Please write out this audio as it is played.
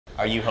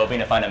Are you hoping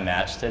to find a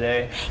match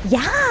today?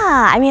 Yeah,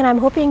 I mean, I'm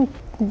hoping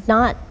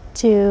not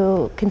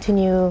to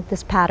continue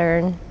this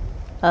pattern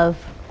of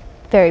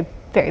very,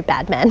 very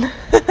bad men.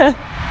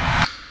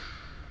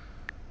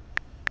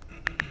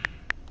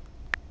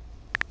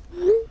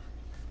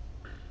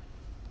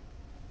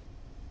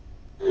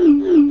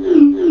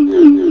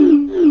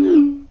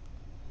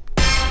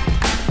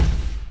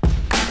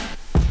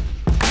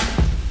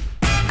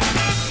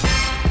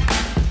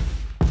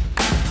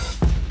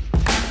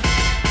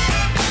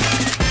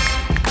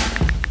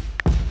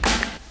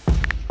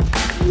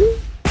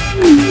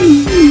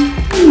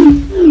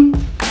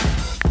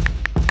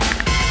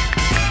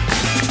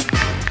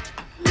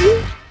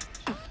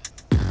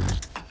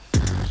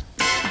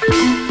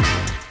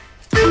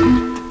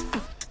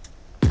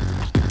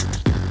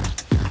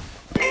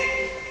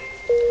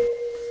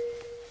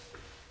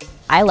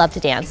 I love to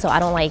dance, so I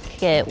don't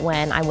like it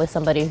when I'm with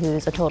somebody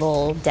who's a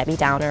total Debbie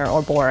Downer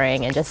or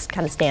boring and just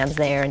kind of stands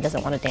there and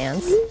doesn't want to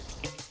dance.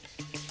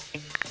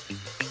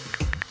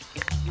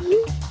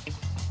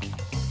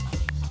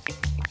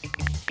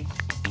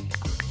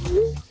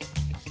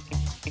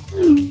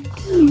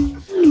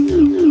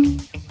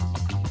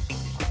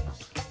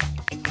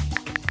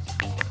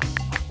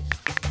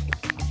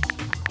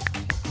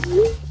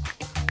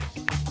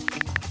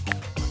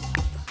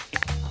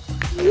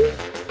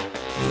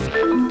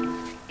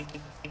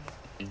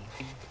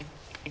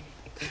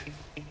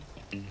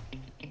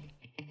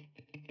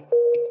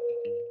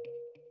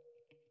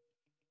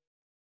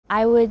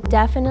 I would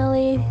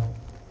definitely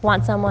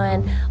want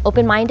someone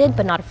open-minded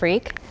but not a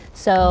freak.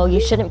 So you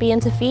shouldn't be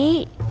into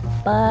feet,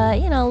 but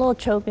you know, a little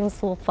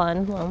choking's a little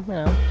fun, well, you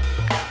know.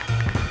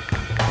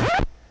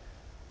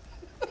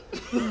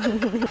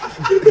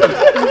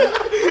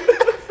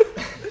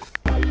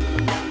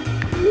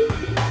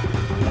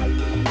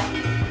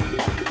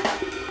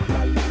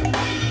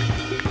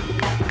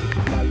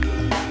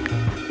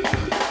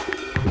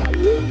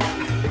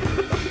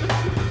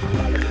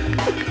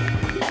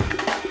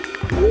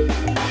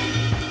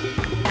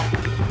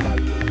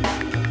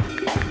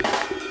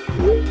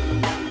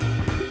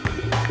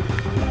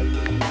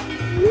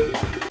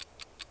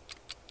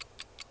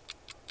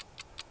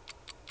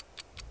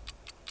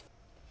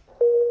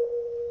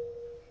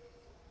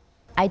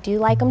 I do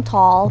like them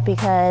tall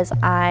because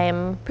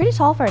I'm pretty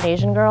tall for an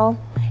Asian girl,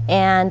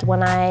 and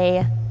when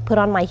I put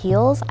on my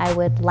heels, I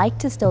would like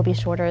to still be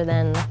shorter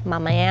than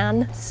Mama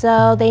Ann.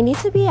 So they need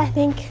to be, I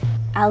think,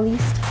 at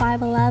least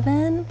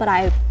 5'11", but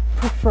I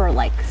prefer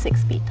like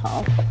 6 feet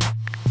tall.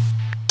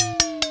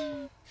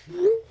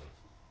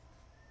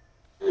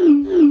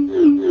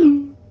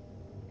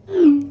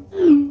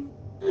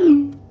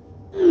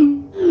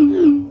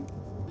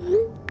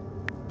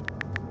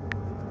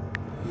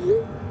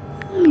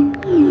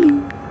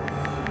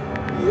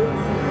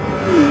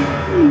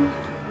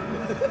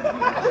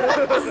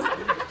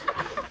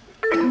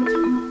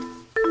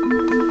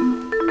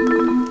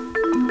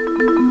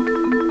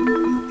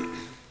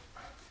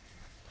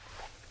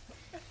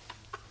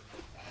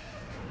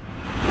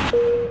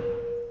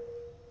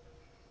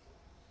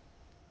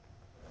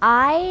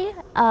 I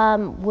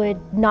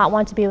would not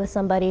want to be with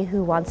somebody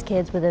who wants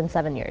kids within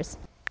 7 years.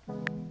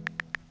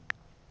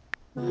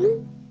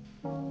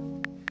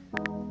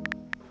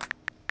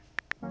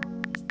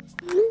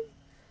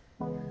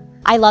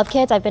 I love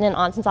kids. I've been an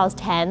aunt since I was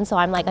 10, so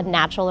I'm like a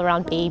natural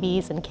around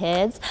babies and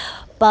kids.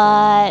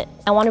 But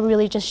I want to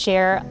really just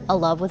share a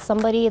love with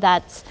somebody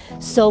that's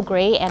so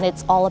great, and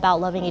it's all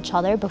about loving each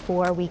other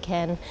before we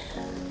can,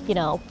 you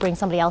know, bring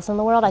somebody else in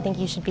the world. I think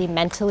you should be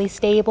mentally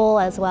stable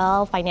as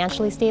well,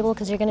 financially stable,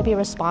 because you're going to be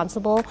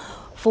responsible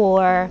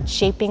for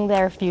shaping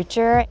their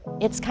future.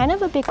 It's kind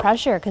of a big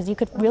pressure because you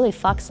could really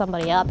fuck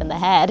somebody up in the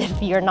head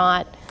if you're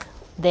not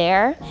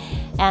there,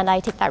 and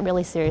I take that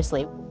really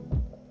seriously.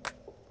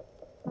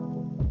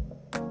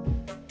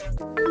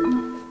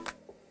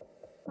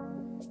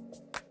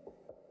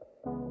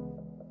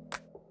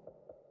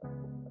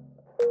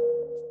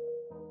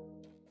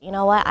 You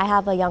know what, I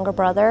have a younger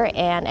brother,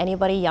 and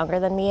anybody younger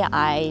than me,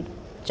 I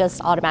just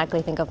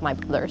automatically think of my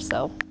brother,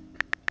 so.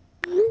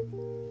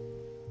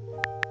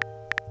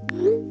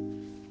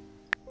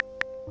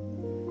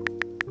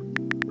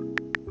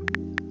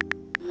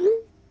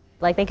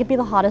 Like, they could be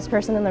the hottest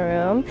person in the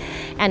room,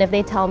 and if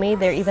they tell me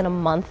they're even a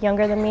month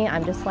younger than me,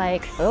 I'm just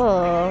like,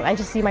 oh, I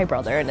just see my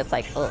brother, and it's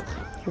like, oh,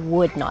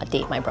 would not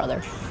date my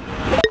brother.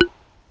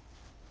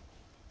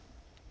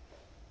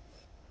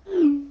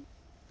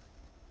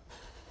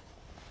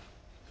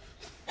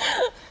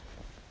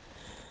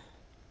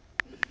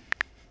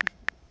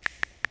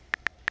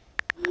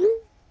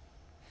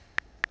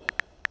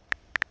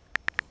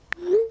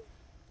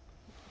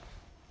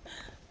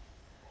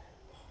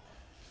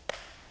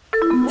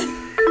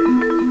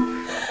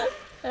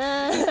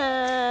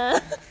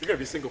 You're gonna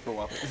be single for a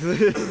while.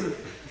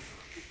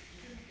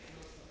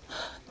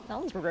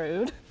 That was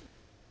rude.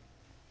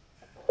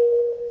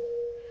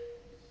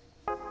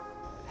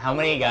 How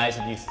many guys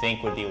did you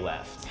think would be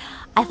left?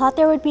 I thought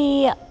there would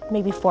be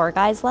maybe 4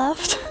 guys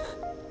left,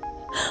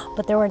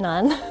 but there were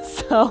none.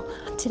 So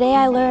today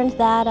I learned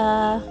that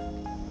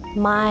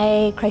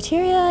My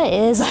criteria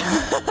is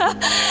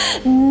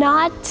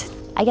not,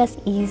 I guess,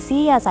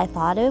 easy as I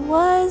thought it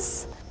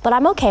was, but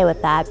I'm okay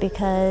with that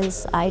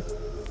because I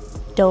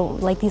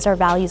don't, like, these are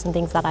values and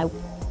things that I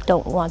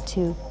don't want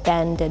to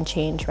bend and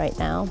change right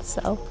now,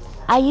 so.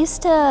 I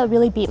used to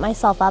really beat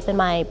myself up in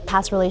my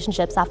past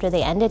relationships after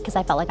they ended because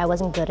I felt like I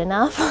wasn't good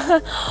enough,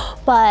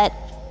 but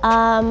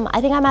I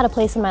think I'm at a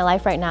place in my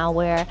life right now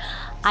where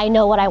I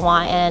know what I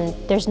want and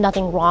there's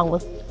nothing wrong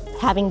with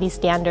having these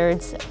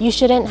standards. You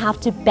shouldn't have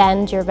to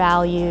bend your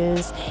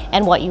values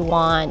and what you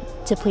want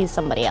to please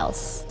somebody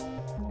else.